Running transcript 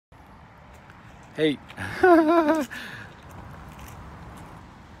Hey,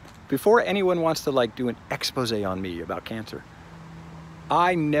 before anyone wants to like do an expose on me about cancer,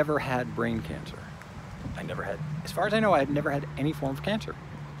 I never had brain cancer. I never had, as far as I know, I had never had any form of cancer.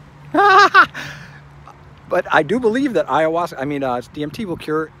 But I do believe that DMT will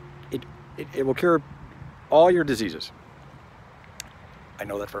cure it. It will cure all your diseases. I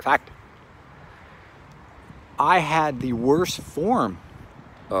know that for a fact. I had the worst form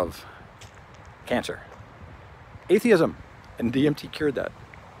of cancer, atheism, and DMT cured that.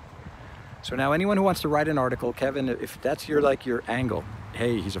 So now anyone who wants to write an article, Kevin, if that's your angle,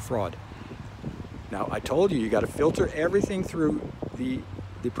 hey, he's a fraud. Now I told you, you got to filter everything through the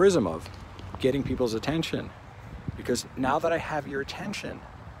prism of getting people's attention, because now that I have your attention,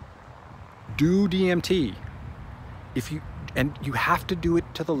 do DMT. And you have to do it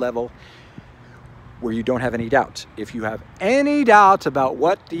to the level where you don't have any doubts. If you have any doubts about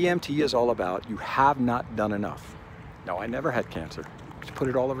what DMT is all about, you have not done enough. No, I never had cancer. Just put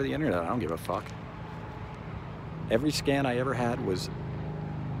it all over the internet. I don't give a fuck. Every scan I ever had was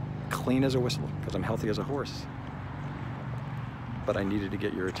clean as a whistle because I'm healthy as a horse. But I needed to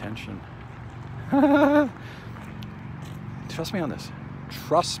get your attention. Trust me on this.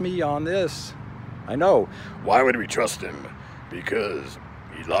 Trust me on this. I know. Why would we trust him? Because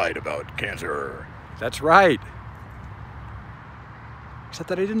he lied about cancer. That's right. Except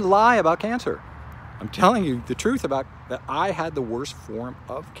that I didn't lie about cancer. I'm telling you the truth about that. I had the worst form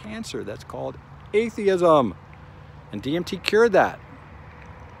of cancer. That's called atheism. And DMT cured that.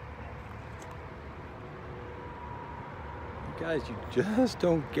 You guys, you just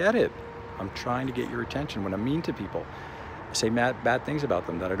don't get it. I'm trying to get your attention. When I'm mean to people, I say bad things about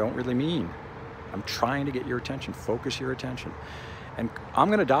them that I don't really mean. I'm trying to get your attention, focus your attention. And I'm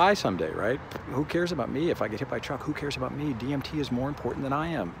gonna die someday, right? Who cares about me? If I get hit by a truck, who cares about me? DMT is more important than I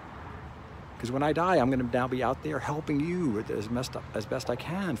am. Because when I die, I'm gonna now be out there helping you as best I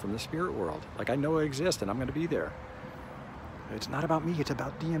can from the spirit world. Like I know I exist and I'm gonna be there. It's not about me, it's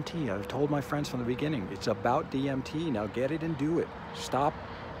about DMT. I've told my friends from the beginning, it's about DMT. Now get it and do it. Stop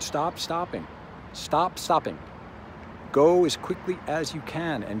stopping. Stop stopping. Go as quickly as you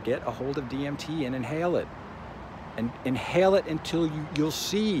can and get a hold of DMT and inhale it. And inhale it until you'll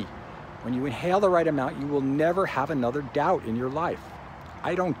see. When you inhale the right amount, you will never have another doubt in your life.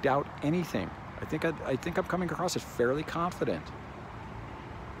 I don't doubt anything. I think I'm coming across as fairly confident.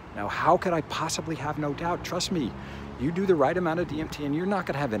 Now, how could I possibly have no doubt? Trust me, you do the right amount of DMT and you're not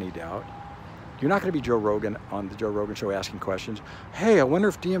gonna have any doubt. You're not gonna be Joe Rogan on the Joe Rogan show asking questions. Hey, I wonder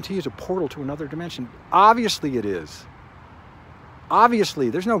if DMT is a portal to another dimension. Obviously it is. Obviously,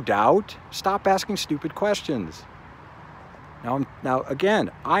 there's no doubt. Stop asking stupid questions. Now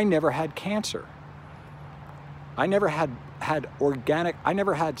again, I never had cancer. I never had organic, I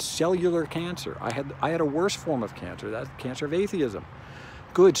never had cellular cancer. I had a worse form of cancer, that's cancer of atheism.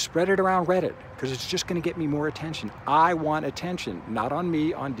 Good, spread it around Reddit, because it's just gonna get me more attention. I want attention, not on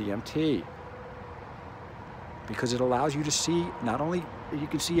me, on DMT. Because it allows you to see, not only you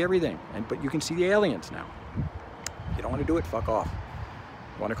can see everything, but you can see the aliens now. If you don't want to do it, fuck off.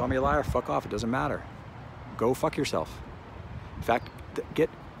 You want to call me a liar? Fuck off. It doesn't matter. Go fuck yourself. In fact, get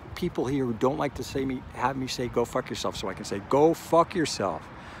people here who don't like to have me say go fuck yourself, so I can say go fuck yourself.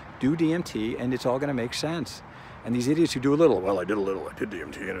 Do DMT and it's all going to make sense. And these idiots who do a little, well, I did a little, I did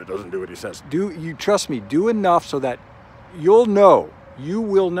DMT and it doesn't do what he says. You trust me, do enough so that you'll know, you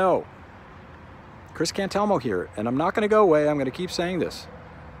will know. Chris Cantelmo here, and I'm not going to go away. I'm going to keep saying this.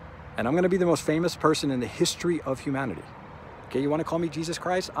 And I'm going to be the most famous person in the history of humanity. Okay, you want to call me Jesus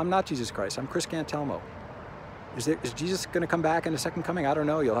Christ? I'm not Jesus Christ. I'm Chris Cantelmo. Is Jesus going to come back in the second coming? I don't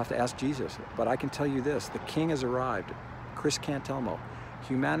know. You'll have to ask Jesus. But I can tell you this. The king has arrived. Chris Cantelmo.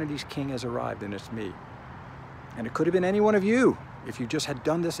 Humanity's king has arrived, and it's me. And it could have been any one of you if you just had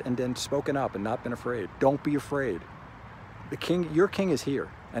done this and then spoken up and not been afraid. Don't be afraid. The king, your king is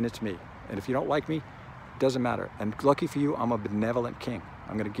here, and it's me. And if you don't like me, it doesn't matter. And lucky for you, I'm a benevolent king.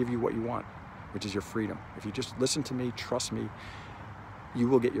 I'm going to give you what you want, which is your freedom. If you just listen to me, trust me, you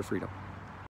will get your freedom.